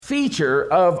feature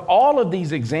of all of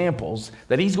these examples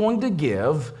that he's going to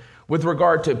give with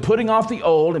regard to putting off the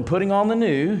old and putting on the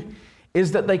new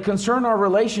is that they concern our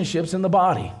relationships in the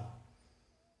body.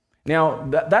 Now,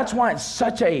 that's why it's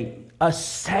such a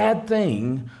sad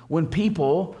thing when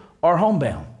people are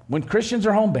homebound, when Christians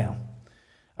are homebound,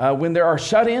 when there are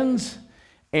shut-ins,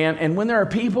 and when there are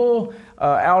people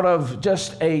out of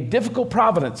just a difficult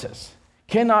providences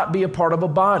cannot be a part of a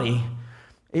body.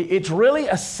 It's really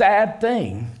a sad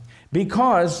thing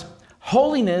because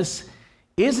holiness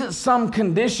isn't some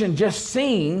condition just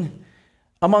seen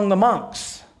among the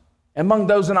monks, among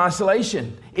those in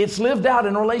isolation. It's lived out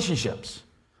in relationships.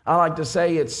 I like to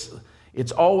say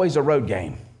it's always a road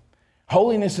game.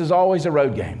 Holiness is always a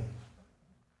road game.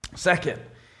 Second,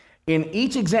 in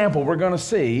each example we're going to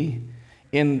see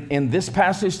in this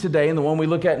passage today and the one we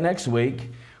look at next week,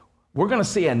 we're going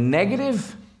to see a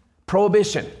negative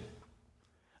prohibition,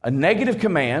 a negative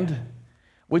command,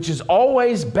 which is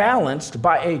always balanced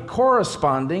by a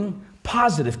corresponding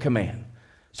positive command.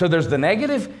 So there's the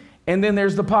negative and then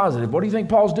there's the positive. What do you think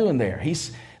Paul's doing there?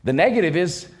 The negative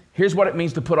is, here's what it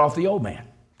means to put off the old man,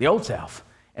 the old self.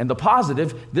 And the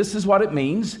positive, this is what it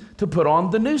means to put on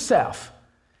the new self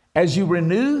as you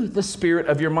renew the spirit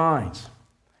of your minds.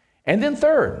 And then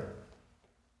third,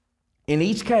 in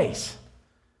each case,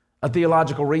 a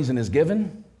theological reason is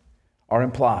given or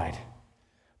implied.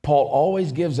 Paul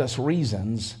always gives us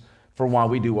reasons for why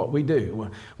we do what we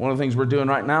do. One of the things we're doing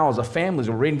right now as a family is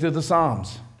we're reading through the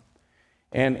Psalms.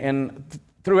 And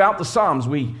throughout the Psalms,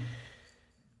 we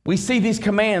see these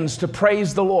commands to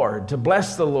praise the Lord, to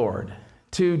bless the Lord,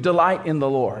 to delight in the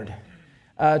Lord,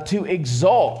 to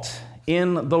exalt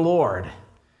in the Lord,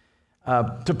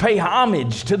 to pay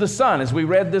homage to the Son, as we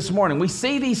read this morning. We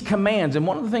see these commands, and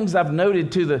one of the things I've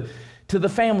noted to the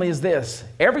family is this.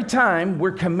 Every time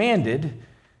we're commanded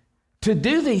to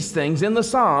do these things in the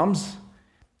Psalms,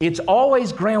 it's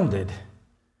always grounded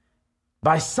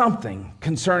by something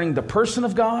concerning the person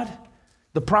of God,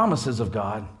 the promises of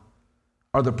God,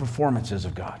 or the performances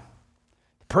of God.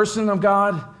 The person of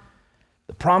God,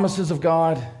 the promises of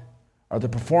God, or the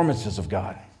performances of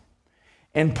God.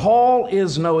 And Paul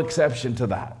is no exception to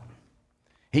that.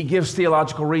 He gives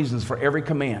theological reasons for every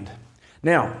command.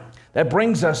 Now, that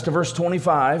brings us to verse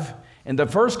 25. And the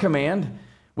first command,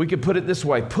 we could put it this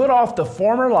way: put off the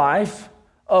former life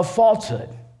of falsehood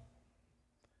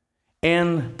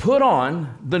and put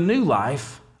on the new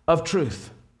life of truth.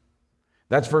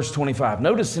 That's verse 25.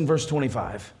 Notice in verse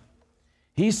 25,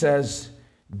 he says,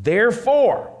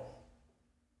 therefore,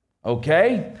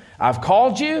 okay, I've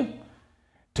called you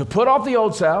to put off the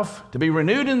old self, to be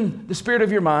renewed in the spirit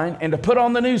of your mind, and to put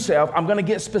on the new self. I'm going to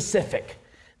get specific.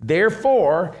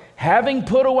 Therefore, having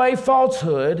put away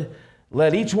falsehood,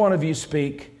 let each one of you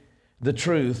speak the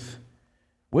truth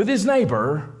with his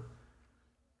neighbor,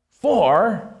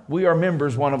 for we are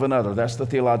members one of another. That's the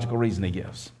theological reason he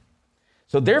gives.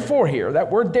 So therefore here, that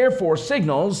word therefore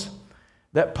signals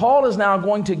that Paul is now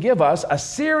going to give us a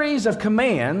series of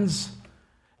commands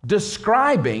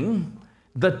describing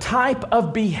the type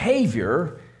of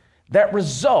behavior that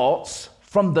results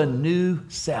from the new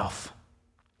self.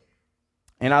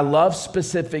 And I love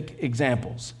specific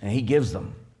examples, and he gives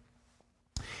them.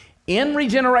 In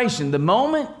regeneration, the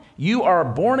moment you are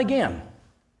born again,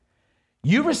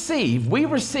 we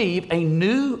receive a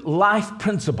new life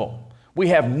principle. We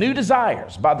have new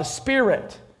desires by the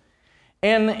Spirit,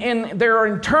 and they're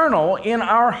internal in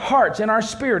our hearts, in our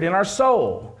spirit, in our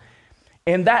soul.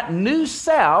 And that new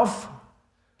self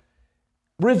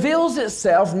reveals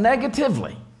itself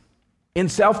negatively in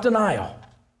self-denial,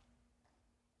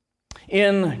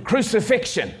 in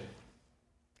crucifixion,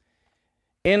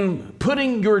 in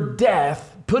putting to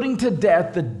death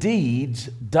the deeds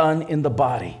done in the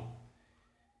body,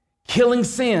 killing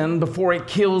sin before it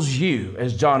kills you,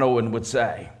 as John Owen would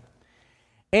say.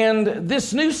 And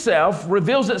this new self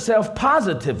reveals itself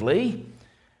positively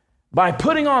by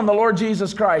putting on the Lord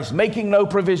Jesus Christ, making no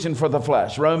provision for the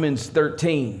flesh, Romans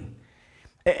 13.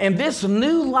 And this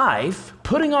new life,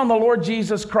 putting on the Lord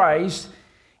Jesus Christ,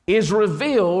 is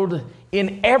revealed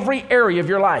in every area of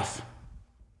your life.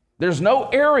 There's no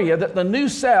area that the new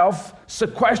self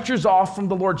sequesters off from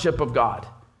the lordship of God.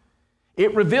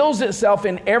 It reveals itself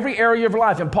in every area of your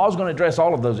life, and Paul's going to address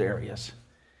all of those areas.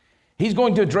 He's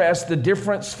going to address the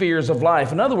different spheres of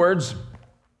life. In other words,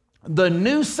 the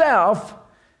new self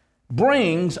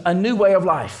brings a new way of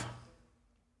life.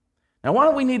 Now, why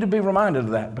do we need to be reminded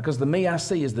of that? Because the me I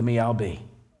see is the me I'll be.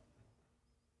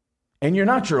 And you're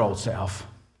not your old self.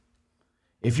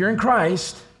 If you're in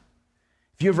Christ,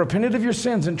 if you have repented of your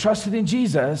sins and trusted in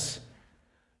Jesus,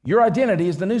 your identity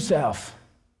is the new self.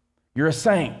 You're a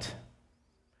saint.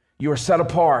 You are set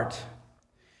apart.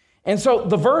 And so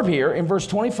the verb here in verse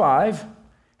 25,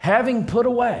 having put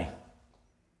away.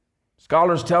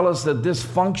 Scholars tell us that this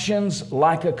functions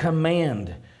like a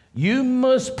command. You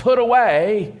must put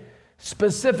away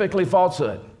specifically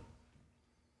falsehood.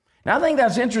 Now, I think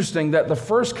that's interesting that the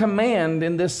first command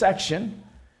in this section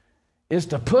is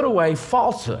to put away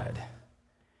falsehood.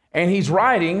 And he's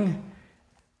writing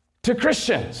to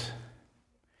Christians.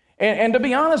 And to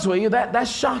be honest with you, that's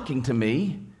shocking to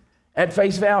me at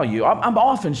face value. I'm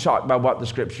often shocked by what the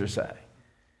scriptures say.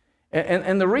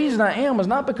 And the reason I am is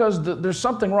not because there's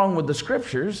something wrong with the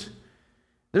scriptures.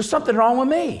 There's something wrong with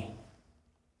me.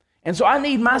 And so I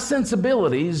need my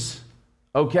sensibilities,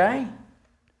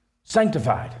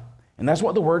 sanctified. And that's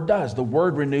what the word does. The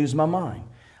word renews my mind.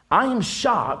 I am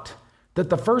shocked that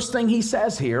the first thing he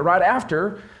says here, right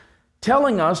after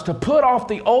telling us to put off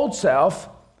the old self,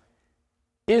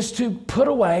 is to put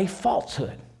away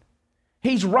falsehood.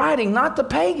 He's writing not to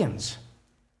pagans.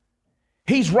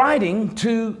 He's writing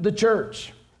to the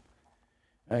church.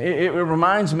 It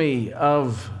reminds me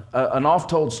of an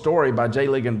oft-told story by J.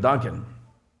 Ligon Duncan.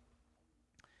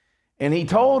 And he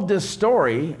told this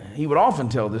story, he would often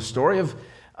tell this story of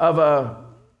a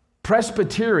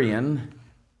Presbyterian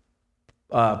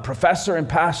professor and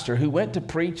pastor who went to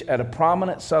preach at a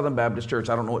prominent Southern Baptist church.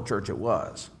 I don't know what church it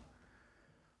was.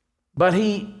 But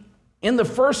he, in the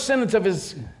first sentence of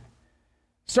his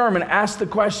sermon, asked the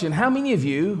question, how many of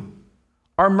you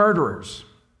are murderers?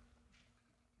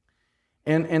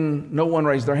 And no one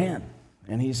raised their hand.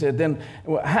 And he said, then,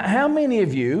 how many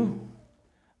of you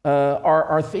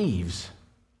are thieves?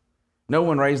 No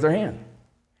one raised their hand.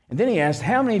 And then he asked,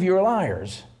 how many of you are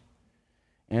liars?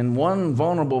 And one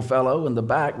vulnerable fellow in the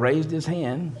back raised his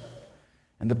hand.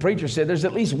 And the preacher said, there's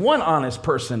at least one honest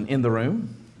person in the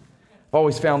room. I've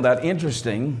always found that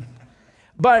interesting.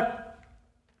 But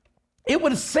it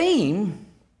would seem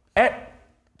at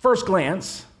first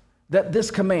glance that this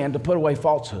command to put away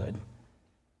falsehood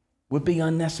would be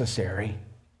unnecessary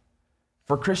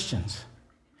for Christians.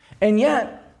 And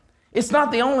yet, it's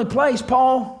not the only place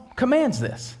Paul commands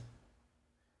this.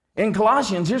 In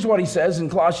Colossians, here's what he says in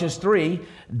Colossians 3,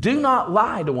 do not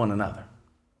lie to one another.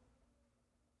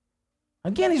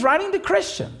 Again, he's writing to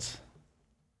Christians.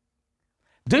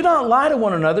 Do not lie to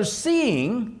one another,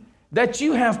 seeing that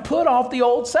you have put off the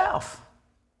old self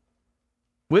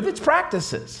with its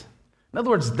practices. In other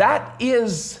words, that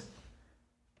is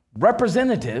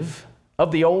representative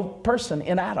of the old person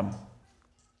in Adam.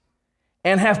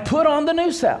 And have put on the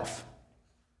new self,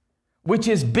 which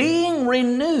is being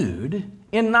renewed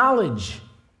in knowledge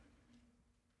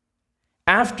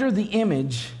after the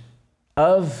image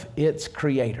of its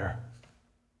creator.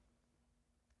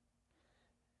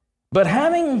 But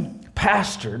having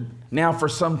pastored now for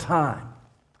some time,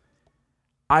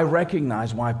 I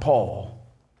recognize why Paul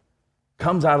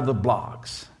comes out of the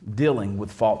blocks dealing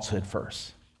with falsehood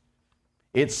first.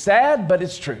 It's sad, but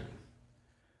it's true.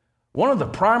 One of the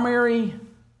primary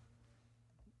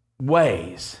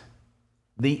ways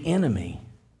the enemy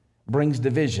brings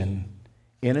division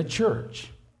in a church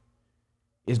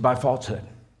is by falsehood.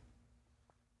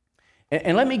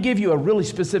 And let me give you a really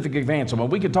specific example. Well,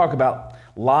 we could talk about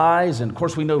lies, and of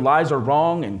course we know lies are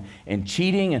wrong, and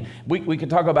cheating, and we could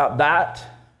talk about that.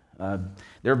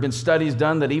 There have been studies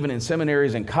done that even in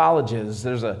seminaries and colleges,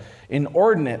 there's an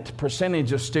inordinate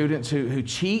percentage of students who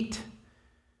cheat,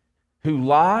 who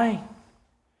lie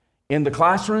in the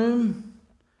classroom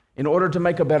in order to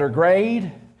make a better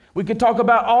grade. We could talk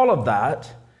about all of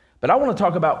that, but I want to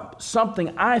talk about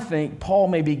something I think Paul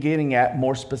may be getting at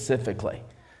more specifically.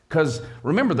 Because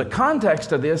remember, the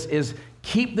context of this is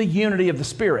keep the unity of the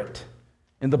Spirit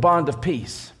in the bond of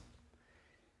peace.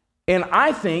 And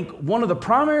I think one of the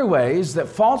primary ways that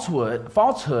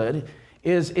falsehood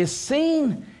is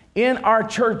seen in our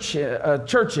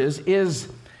churches is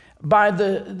by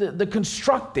the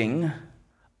constructing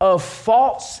of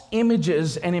false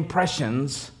images and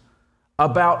impressions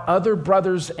about other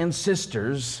brothers and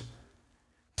sisters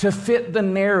to fit the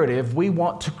narrative we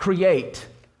want to create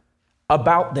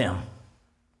about them.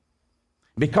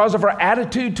 Because of our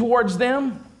attitude towards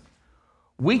them,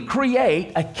 we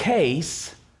create a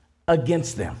case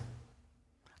against them.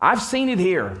 I've seen it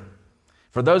here.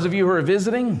 For those of you who are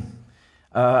visiting,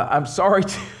 I'm sorry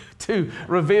to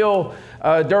reveal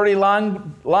dirty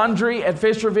laundry at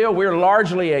Fisherville. We're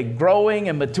largely a growing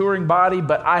and maturing body,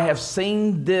 but I have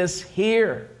seen this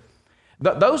here.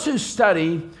 Those who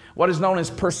study what is known as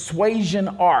persuasion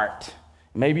art,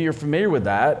 maybe you're familiar with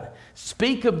that,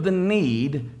 speak of the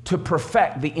need to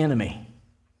perfect the enemy.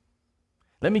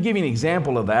 Let me give you an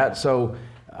example of that so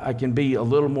I can be a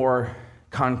little more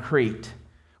concrete.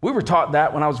 We were taught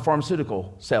that when I was a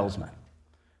pharmaceutical salesman.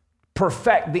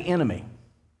 Perfect the enemy.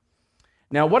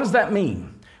 Now, what does that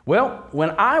mean? Well,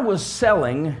 when I was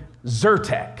selling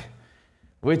Zyrtec,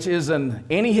 which is an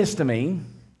antihistamine,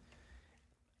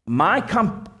 my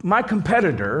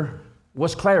competitor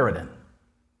was Claritin.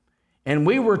 And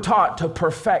we were taught to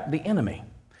perfect the enemy.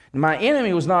 My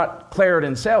enemy was not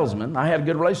Claritin salesman. I had a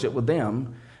good relationship with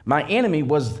them. My enemy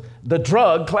was the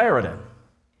drug Claritin.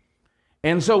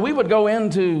 And so we would go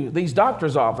into these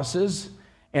doctors' offices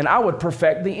and I would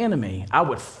perfect the enemy. I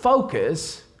would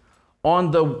focus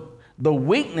on the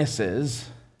weaknesses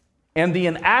and the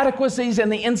inadequacies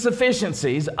and the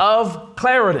insufficiencies of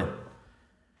Claritin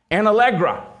and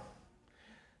Allegra,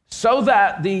 so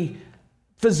that the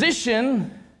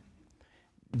physician,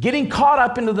 getting caught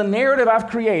up into the narrative I've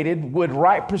created, would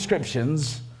write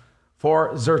prescriptions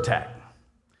for Zyrtec.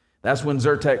 That's when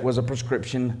Zyrtec was a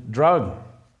prescription drug.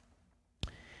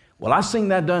 Well, I've seen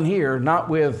that done here, not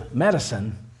with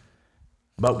medicine,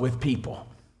 but with people.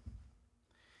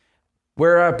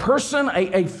 Where a person,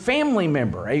 a family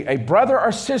member, a brother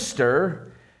or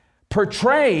sister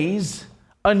portrays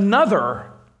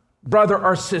another brother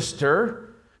or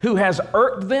sister who has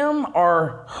irked them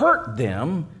or hurt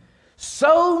them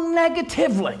so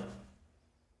negatively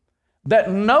that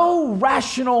no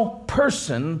rational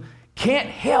person can't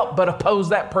help but oppose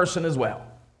that person as well.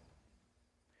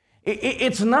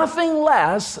 It's nothing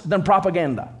less than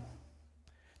propaganda.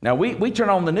 Now, we turn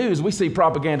on the news, we see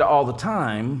propaganda all the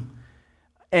time,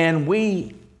 and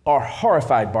we are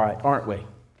horrified by it, aren't we?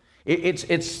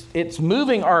 It's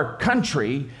moving our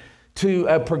country to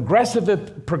a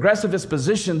progressivist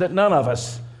position that none of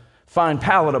us find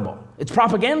palatable. It's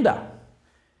propaganda.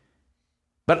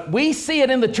 But we see it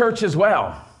in the church as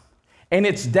well, and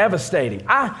it's devastating.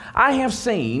 I have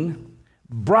seen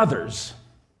brothers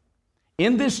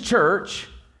in this church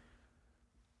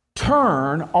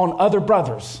turn on other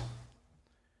brothers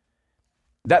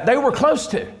that they were close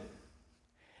to,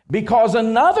 because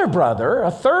another brother,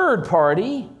 a third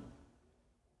party,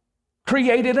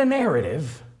 created a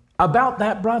narrative about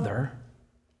that brother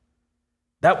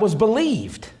that was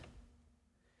believed,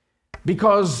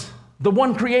 because the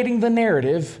one creating the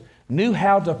narrative knew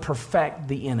how to perfect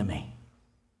the enemy.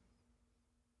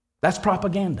 That's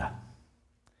propaganda.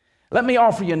 Let me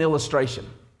offer you an illustration,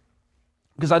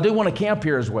 because I do want to camp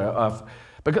here as well,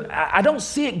 because I don't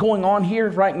see it going on here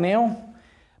right now,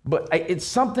 but it's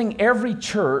something every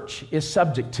church is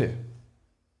subject to,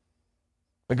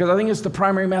 because I think it's the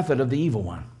primary method of the evil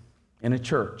one in a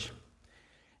church.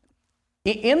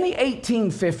 In the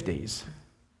 1850s,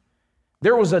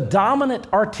 there was a dominant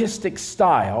artistic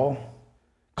style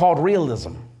called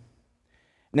realism.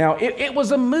 Now, it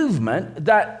was a movement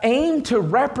that aimed to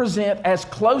represent as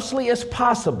closely as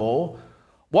possible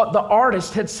what the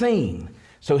artist had seen.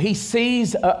 So he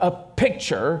sees a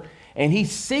picture, and he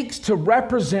seeks to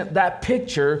represent that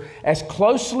picture as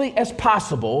closely as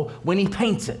possible when he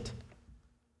paints it.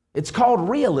 It's called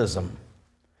realism.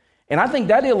 And I think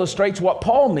that illustrates what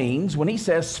Paul means when he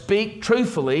says, speak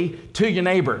truthfully to your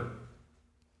neighbor.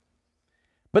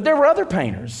 But there were other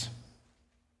painters,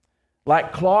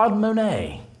 like Claude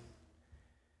Monet,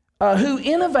 who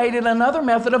innovated another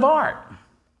method of art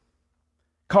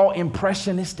called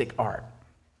impressionistic art.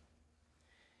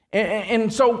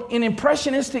 And so in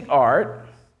impressionistic art,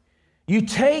 you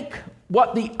take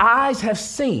what the eyes have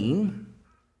seen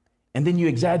and then you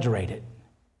exaggerate it,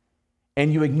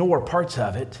 and you ignore parts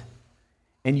of it,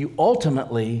 and you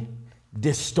ultimately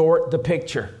distort the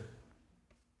picture.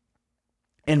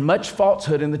 And much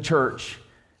falsehood in the church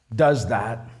does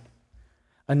that.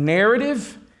 A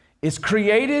narrative is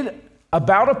created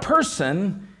about a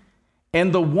person,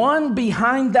 and the one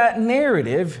behind that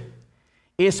narrative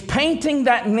is painting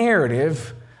that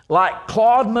narrative like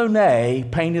Claude Monet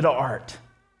painted art,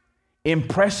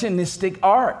 impressionistic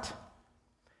art.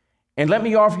 And let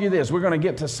me offer you this. We're going to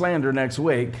get to slander next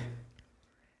week.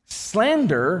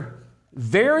 Slander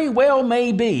very well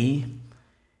may be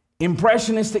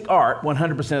impressionistic art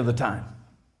 100% of the time.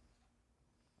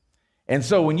 And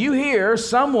so when you hear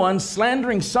someone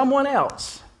slandering someone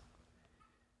else,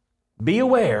 be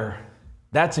aware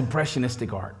that's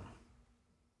impressionistic art.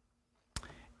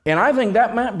 And I think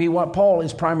that might be what Paul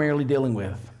is primarily dealing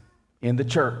with in the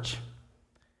church,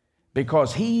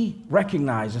 because he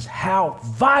recognizes how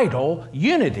vital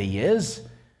unity is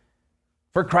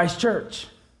for Christ's church.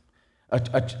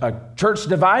 A church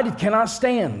divided cannot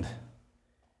stand.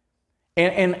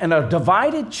 And a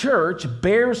divided church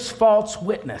bears false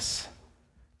witness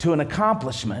to an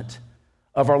accomplishment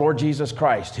of our Lord Jesus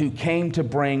Christ, who came to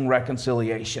bring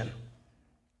reconciliation.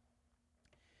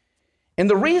 And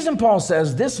the reason Paul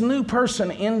says this new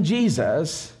person in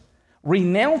Jesus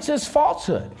renounces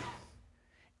falsehood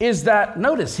is that,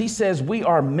 notice, he says we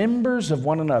are members of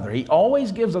one another. He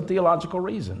always gives a theological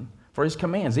reason for his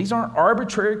commands. These aren't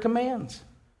arbitrary commands.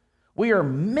 We are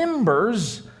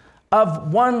members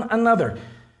of one another.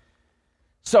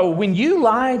 So when you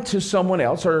lie to someone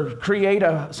else or create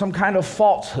some kind of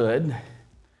falsehood,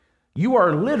 you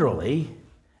are literally,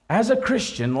 as a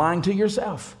Christian, lying to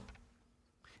yourself.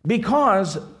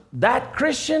 Because that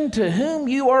Christian to whom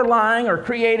you are lying or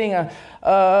creating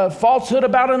a falsehood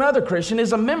about another Christian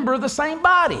is a member of the same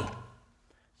body.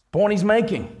 Point he's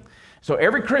making. So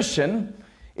every Christian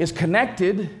is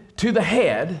connected to the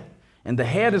head, and the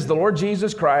head is the Lord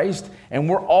Jesus Christ, and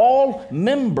we're all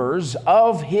members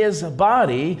of his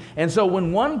body. And so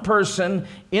when one person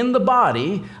in the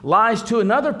body lies to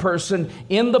another person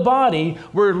in the body,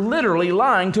 we're literally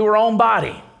lying to our own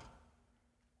body.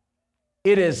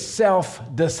 It is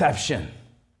self-deception,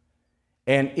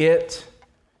 and it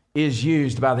is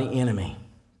used by the enemy,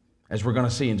 as we're going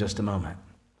to see in just a moment.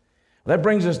 That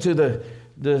brings us to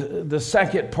the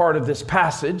second part of this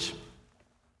passage,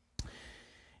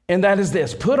 and that is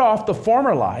this: put off the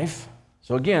former life.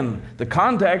 So again, the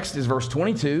context is verse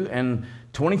 22 and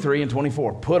 23 and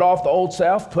 24. Put off the old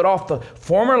self, put off the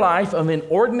former life of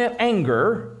inordinate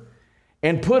anger,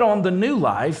 and put on the new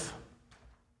life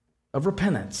of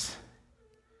repentance.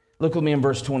 Look with me in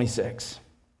verse 26.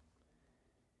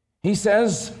 He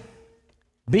says,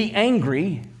 be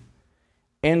angry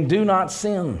and do not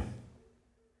sin.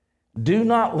 Do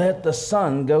not let the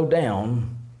sun go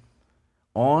down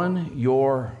on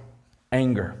your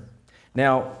anger.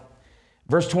 Now,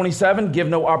 verse 27, give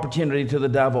no opportunity to the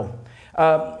devil.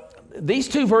 These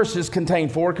two verses contain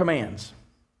 4 commands.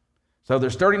 So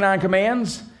there's 39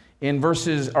 commands in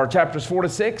chapters 4 to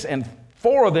 6, and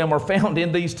 4 of them are found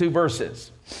in these 2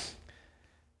 verses.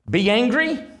 Be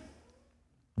angry,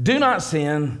 do not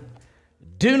sin,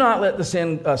 do not let the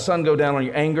sun go down on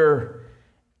your anger,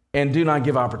 and do not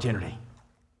give opportunity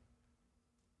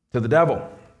to the devil.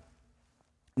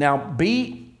 Now,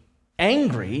 be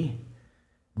angry,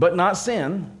 but not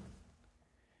sin.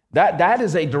 That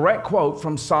is a direct quote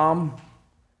from Psalm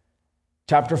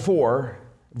chapter 4,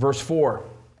 verse 4.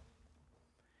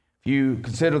 If you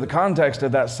consider the context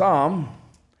of that psalm,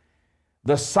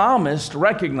 the psalmist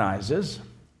recognizes,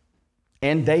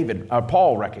 and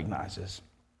Paul recognizes,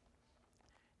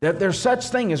 that there's such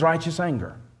thing as righteous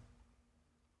anger.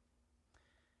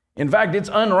 In fact, it's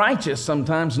unrighteous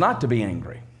sometimes not to be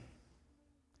angry.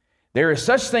 There is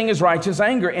such thing as righteous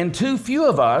anger, and too few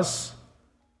of us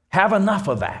have enough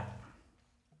of that.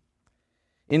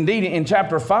 Indeed, in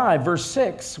chapter 5, verse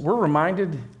 6, we're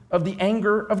reminded of the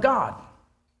anger of God,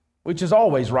 which is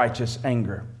always righteous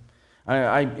anger.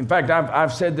 In fact,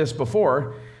 I've said this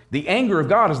before. The anger of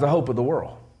God is the hope of the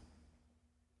world.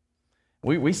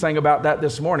 We sang about that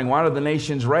this morning. Why do the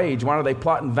nations rage? Why do they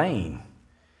plot in vain?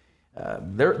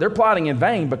 They're plotting in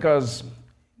vain because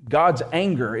God's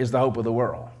anger is the hope of the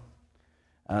world.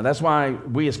 That's why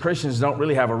we as Christians don't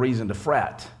really have a reason to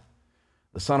fret.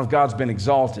 The Son of God's been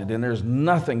exalted, and there's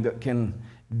nothing that can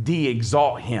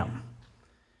de-exalt him.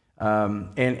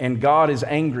 And God is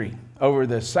angry over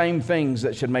the same things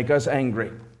that should make us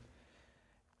angry.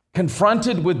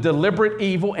 Confronted with deliberate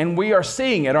evil, and we are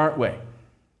seeing it, aren't we?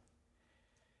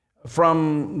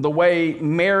 From the way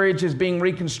marriage is being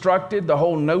reconstructed, the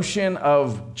whole notion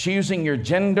of choosing your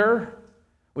gender,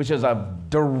 which is a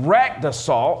direct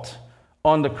assault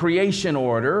on the creation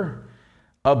order,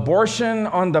 abortion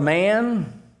on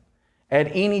demand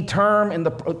at any term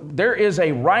there is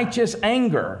a righteous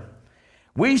anger.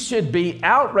 We should be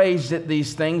outraged at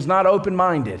these things, not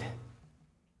open-minded.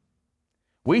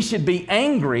 We should be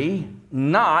angry,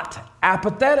 not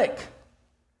apathetic.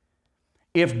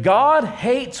 If God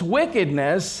hates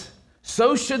wickedness,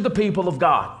 so should the people of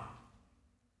God.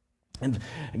 And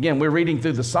again, we're reading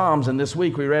through the Psalms, and this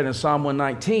week we read in Psalm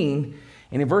 119,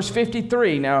 and in verse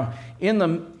 53, now in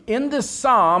this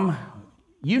Psalm,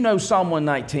 you know Psalm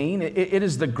 119, it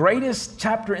is the greatest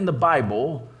chapter in the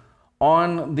Bible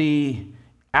on the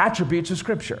attributes of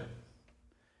Scripture.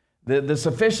 The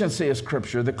sufficiency of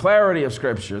Scripture, the clarity of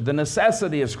Scripture, the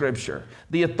necessity of Scripture,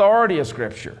 the authority of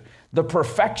Scripture, the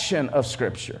perfection of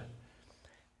Scripture.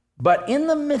 But in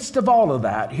the midst of all of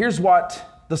that, here's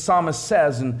what the psalmist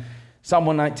says in Psalm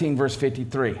 119, verse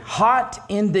 53. Hot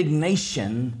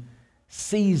indignation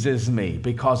seizes me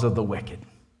because of the wicked.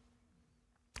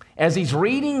 As he's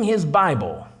reading his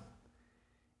Bible,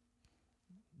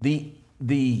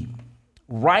 the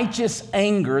righteous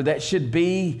anger that should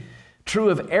be true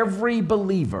of every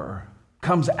believer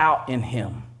comes out in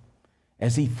him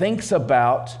as he thinks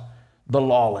about the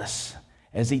lawless,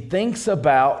 as he thinks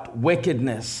about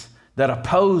wickedness that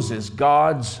opposes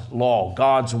God's law,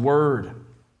 God's word.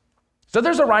 So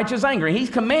there's a righteous anger. He's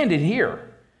commanded here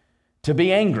to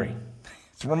be angry.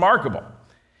 It's remarkable.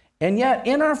 And yet,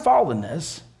 in our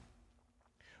fallenness,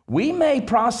 we may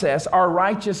process our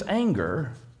righteous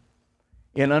anger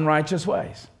in unrighteous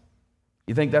ways.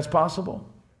 You think that's possible?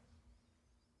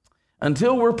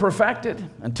 Until we're perfected,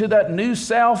 until that new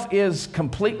self is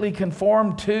completely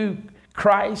conformed to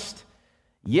Christ,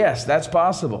 yes, that's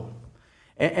possible.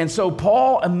 And so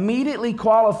Paul immediately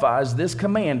qualifies this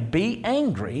command, be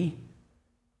angry,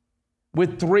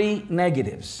 with three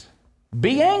negatives.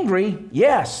 Be angry,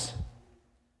 yes,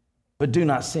 but do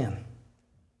not sin.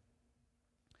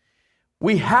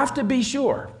 We have to be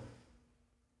sure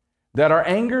that our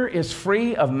anger is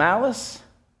free of malice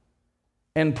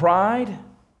and pride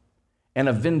and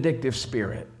a vindictive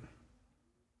spirit.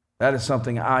 That is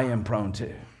something I am prone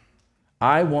to.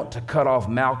 I want to cut off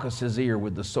Malchus's ear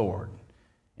with the sword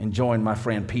and join my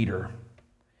friend Peter.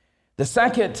 The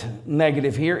second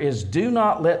negative here is do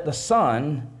not let the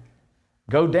sun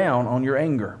go down on your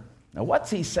anger. Now,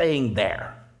 what's he saying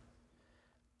there?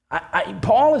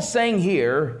 Paul is saying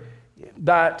here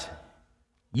that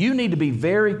you need to be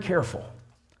very careful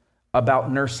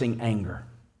about nursing anger.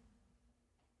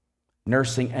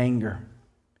 Nursing anger.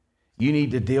 You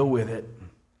need to deal with it,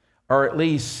 or at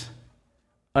least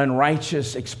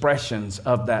unrighteous expressions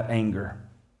of that anger.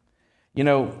 You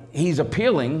know, he's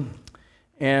appealing,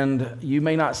 and you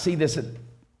may not see this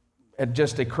at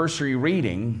just a cursory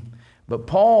reading, but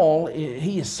Paul,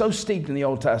 he is so steeped in the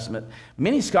Old Testament.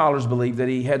 Many scholars believe that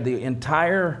he had the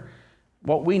entire,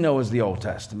 what we know as the Old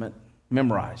Testament,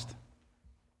 memorized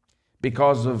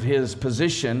because of his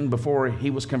position before he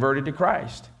was converted to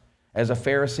Christ as a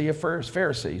Pharisee of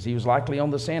Pharisees. He was likely on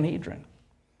the Sanhedrin.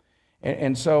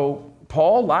 And so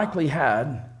Paul likely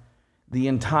had the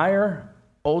entire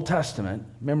Old Testament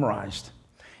memorized.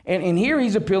 And here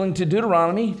he's appealing to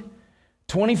Deuteronomy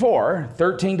 24,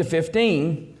 13 to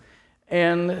 15,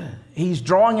 and he's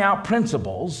drawing out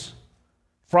principles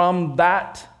from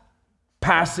that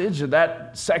passage or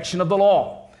that section of the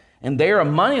law. And there, a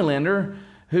moneylender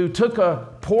who took a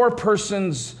poor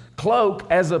person's cloak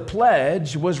as a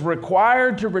pledge was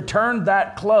required to return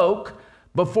that cloak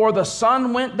before the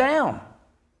sun went down,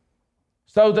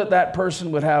 so that that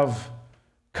person would have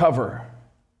cover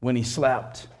when he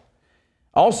slept.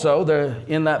 Also,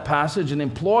 in that passage, an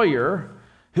employer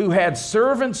who had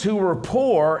servants who were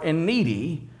poor and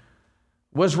needy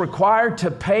was required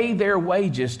to pay their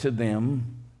wages to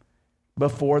them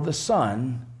before the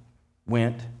sun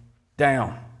went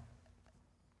down.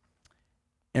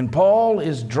 And Paul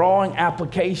is drawing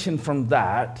application from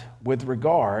that with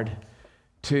regard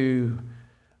to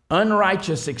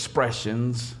unrighteous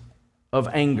expressions of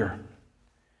anger.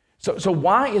 So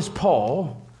why is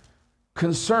Paul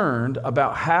concerned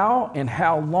about how and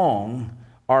how long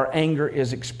our anger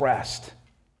is expressed?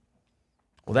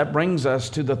 Well, that brings us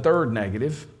to the third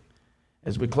negative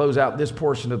as we close out this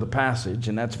portion of the passage,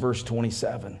 and that's verse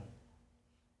 27.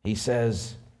 He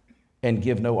says, and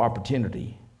give no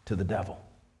opportunity to the devil.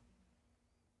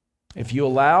 If you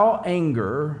allow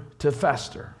anger to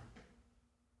fester,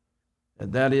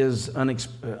 that is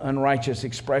unrighteous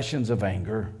expressions of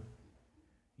anger,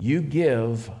 you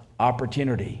give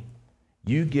opportunity.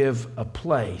 You give a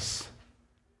place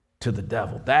to the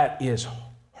devil. That is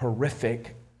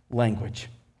horrific language.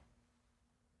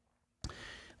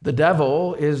 The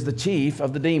devil is the chief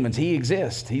of the demons. He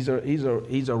exists. He's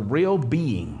a real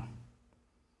being.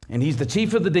 And he's the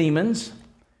chief of the demons.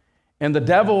 And the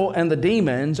devil and the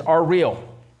demons are real.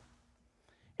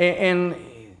 And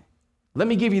let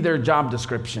me give you their job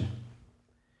description.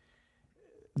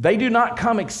 They do not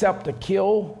come except to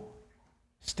kill,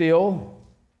 steal,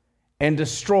 and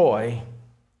destroy,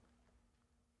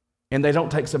 and they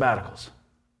don't take sabbaticals.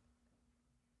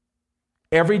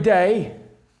 Every day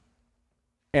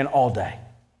and all day.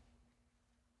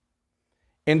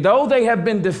 And though they have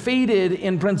been defeated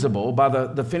in principle by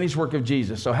the finished work of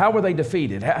Jesus, so how were they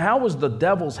defeated? How was the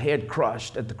devil's head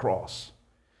crushed at the cross?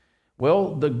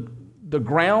 Well, the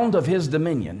ground of his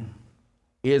dominion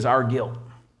is our guilt.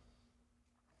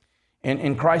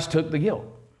 And Christ took the guilt.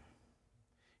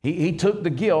 He took the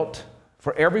guilt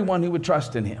for everyone who would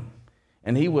trust in him.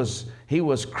 And he was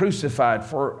crucified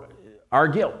for our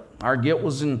guilt. Our guilt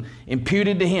was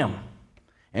imputed to him.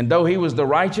 And though he was the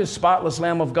righteous, spotless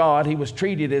Lamb of God, he was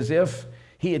treated as if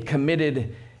he had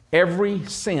committed every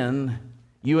sin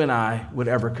you and I would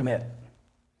ever commit.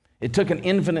 It took an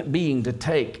infinite being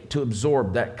to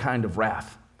absorb that kind of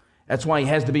wrath. That's why he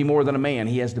has to be more than a man.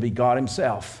 He has to be God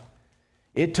himself.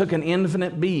 It took an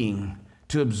infinite being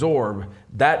to absorb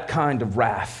that kind of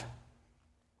wrath.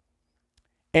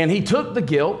 And he took the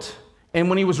guilt, and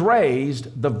when he was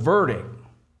raised, the verdict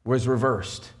was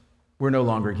reversed. We're no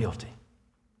longer guilty.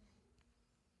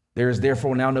 There is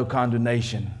therefore now no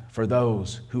condemnation for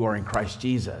those who are in Christ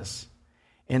Jesus.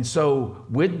 And so,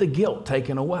 with the guilt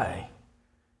taken away,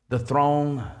 the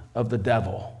throne of the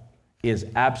devil is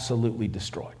absolutely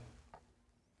destroyed.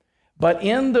 But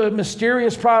in the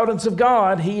mysterious providence of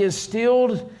God, he is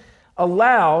still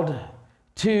allowed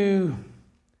to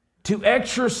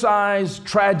exercise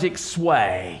tragic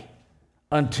sway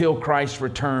until Christ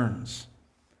returns.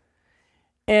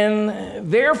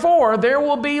 And therefore, there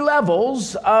will be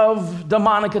levels of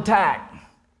demonic attack.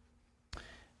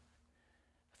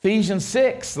 Ephesians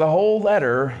 6, the whole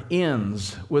letter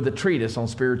ends with a treatise on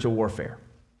spiritual warfare.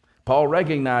 Paul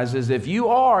recognizes if you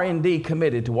are indeed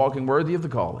committed to walking worthy of the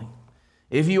calling,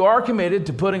 if you are committed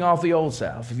to putting off the old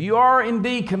self, if you are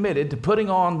indeed committed to putting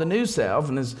on the new self,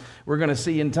 and as we're going to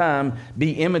see in time,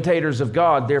 be imitators of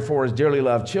God, therefore as dearly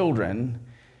loved children,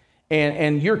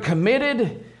 and you're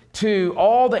committed to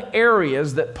all the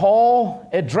areas that Paul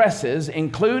addresses,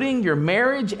 including your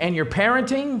marriage and your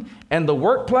parenting and the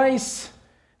workplace,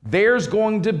 there's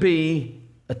going to be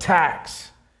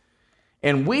attacks.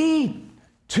 And we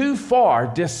too far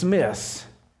dismiss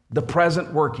the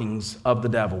present workings of the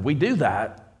devil. We do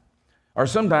that, or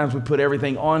sometimes we put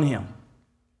everything on him.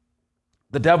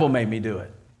 The devil made me do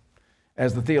it,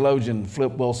 as the theologian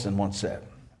Flip Wilson once said.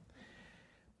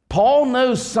 Paul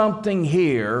knows something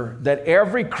here that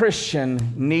every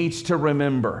Christian needs to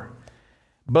remember.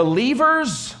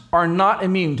 Believers are not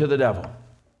immune to the devil.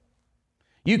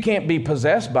 You can't be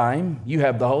possessed by him. You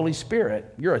have the Holy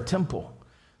Spirit. You're a temple.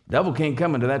 The devil can't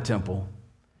come into that temple.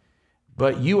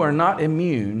 But you are not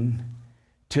immune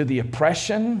to the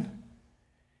oppression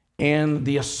and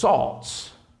the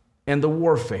assaults and the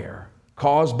warfare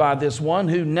caused by this one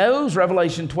who knows,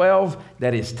 Revelation 12,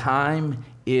 that his time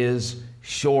is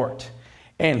short.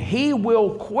 And he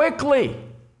will quickly,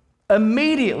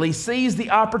 immediately seize the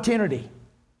opportunity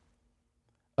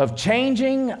of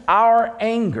changing our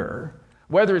anger,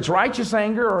 whether it's righteous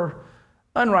anger or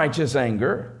unrighteous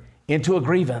anger, into a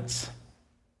grievance.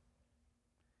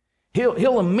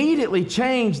 He'll immediately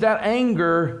change that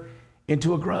anger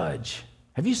into a grudge.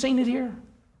 Have you seen it here?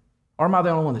 Or am I the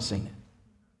only one that's seen it?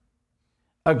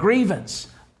 A grievance,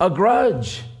 a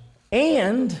grudge,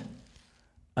 and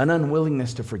an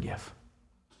unwillingness to forgive.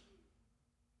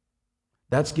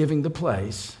 That's giving the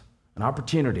place, an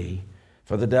opportunity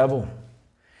for the devil.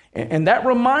 And that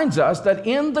reminds us that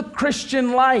in the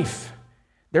Christian life,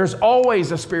 there's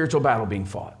always a spiritual battle being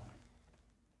fought.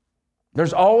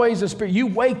 There's always a spirit. You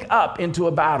wake up into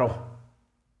a battle.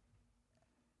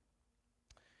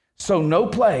 So no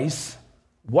place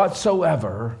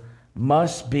whatsoever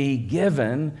must be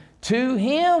given to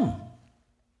him.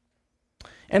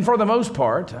 And for the most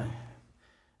part,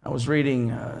 I was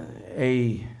reading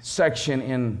a section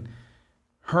in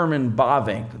Herman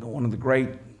Bavinck, one of the great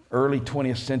early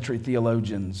 20th century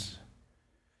theologians,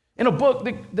 in a book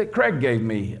that Craig gave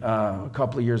me a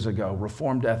couple of years ago,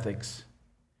 Reformed Ethics.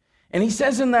 And he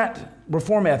says in that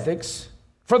Reformed Ethics,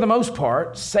 for the most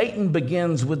part, Satan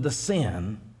begins with the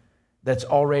sin that's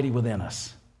already within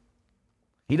us.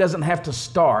 He doesn't have to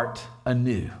start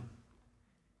anew.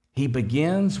 He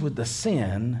begins with the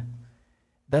sin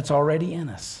that's already in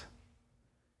us.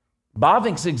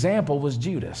 Bavinck's example was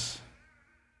Judas,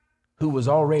 who was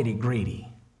already greedy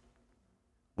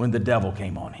when the devil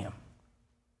came on him.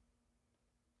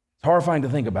 It's horrifying to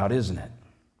think about, isn't it?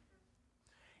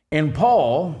 And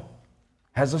Paul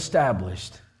has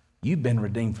established you've been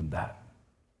redeemed from that.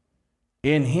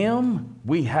 In him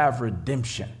we have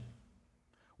redemption.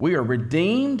 We are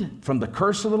redeemed from the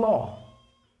curse of the law,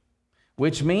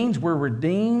 which means we're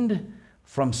redeemed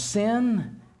from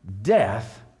sin,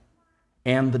 death,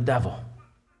 and the devil.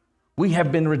 We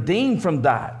have been redeemed from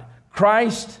that.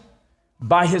 Christ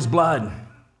by his blood.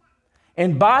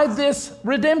 And by this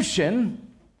redemption,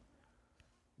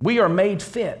 we are made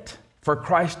fit for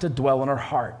Christ to dwell in our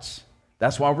hearts.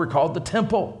 That's why we're called the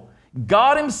temple.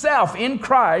 God himself in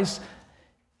Christ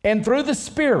and through the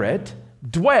Spirit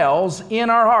dwells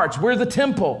in our hearts. We're the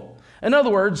temple. In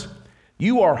other words,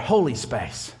 you are holy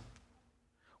space.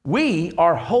 We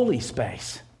are holy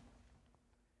space.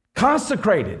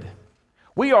 Consecrated.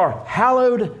 We are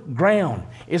hallowed ground.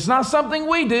 It's not something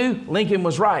we do. Lincoln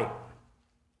was right.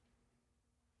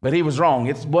 But he was wrong.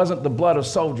 It wasn't the blood of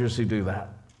soldiers who do that.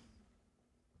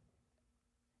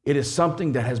 It is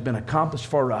something that has been accomplished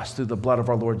for us through the blood of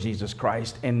our Lord Jesus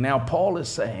Christ. And now Paul is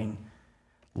saying,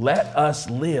 let us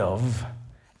live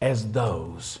as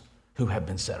those who have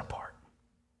been set apart.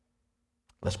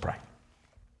 Let's pray.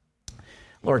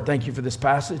 Lord, thank you for this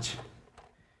passage.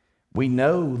 We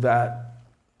know that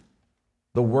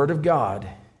the Word of God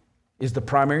is the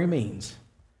primary means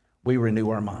we renew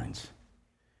our minds.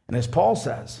 And as Paul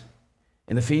says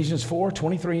in Ephesians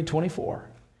 4:23 and 24,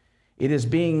 it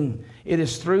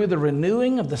is through the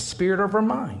renewing of the spirit of our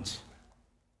minds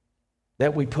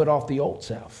that we put off the old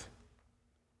self,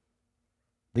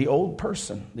 the old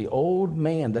person, the old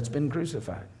man that's been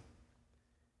crucified,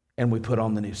 and we put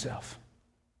on the new self.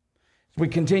 As we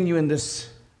continue in this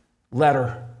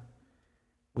letter,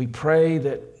 we pray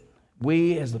that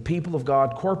we as the people of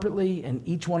God corporately and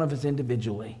each one of us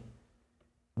individually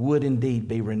would indeed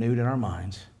be renewed in our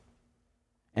minds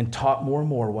and taught more and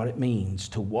more what it means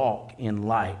to walk in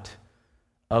light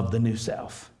of the new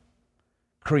self,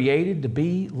 created to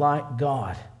be like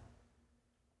God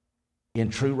in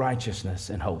true righteousness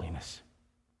and holiness.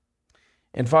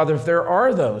 And Father, if there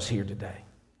are those here today,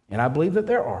 and I believe that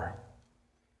there are,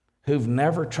 who've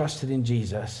never trusted in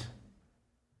Jesus,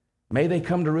 may they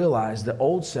come to realize the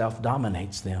old self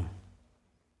dominates them.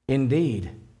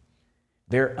 Indeed,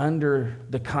 they're under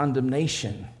the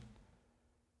condemnation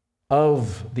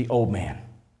of the old man,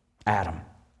 Adam.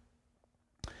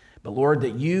 But Lord,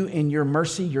 that you in your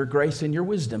mercy, your grace, and your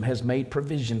wisdom has made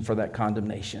provision for that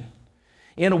condemnation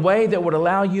in a way that would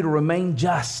allow you to remain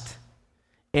just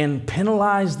and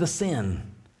penalize the sin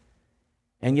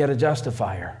and yet a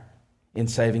justifier in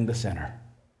saving the sinner.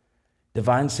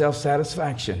 Divine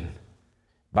self-satisfaction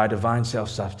by divine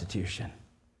self-substitution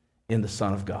in the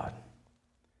Son of God.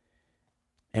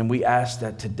 And we ask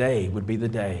that today would be the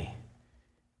day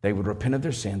they would repent of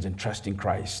their sins and trust in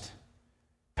Christ.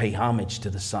 Pay homage to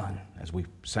the Son, as we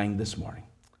sang this morning.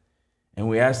 And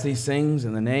we ask these things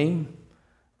in the name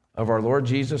of our Lord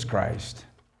Jesus Christ.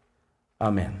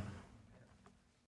 Amen.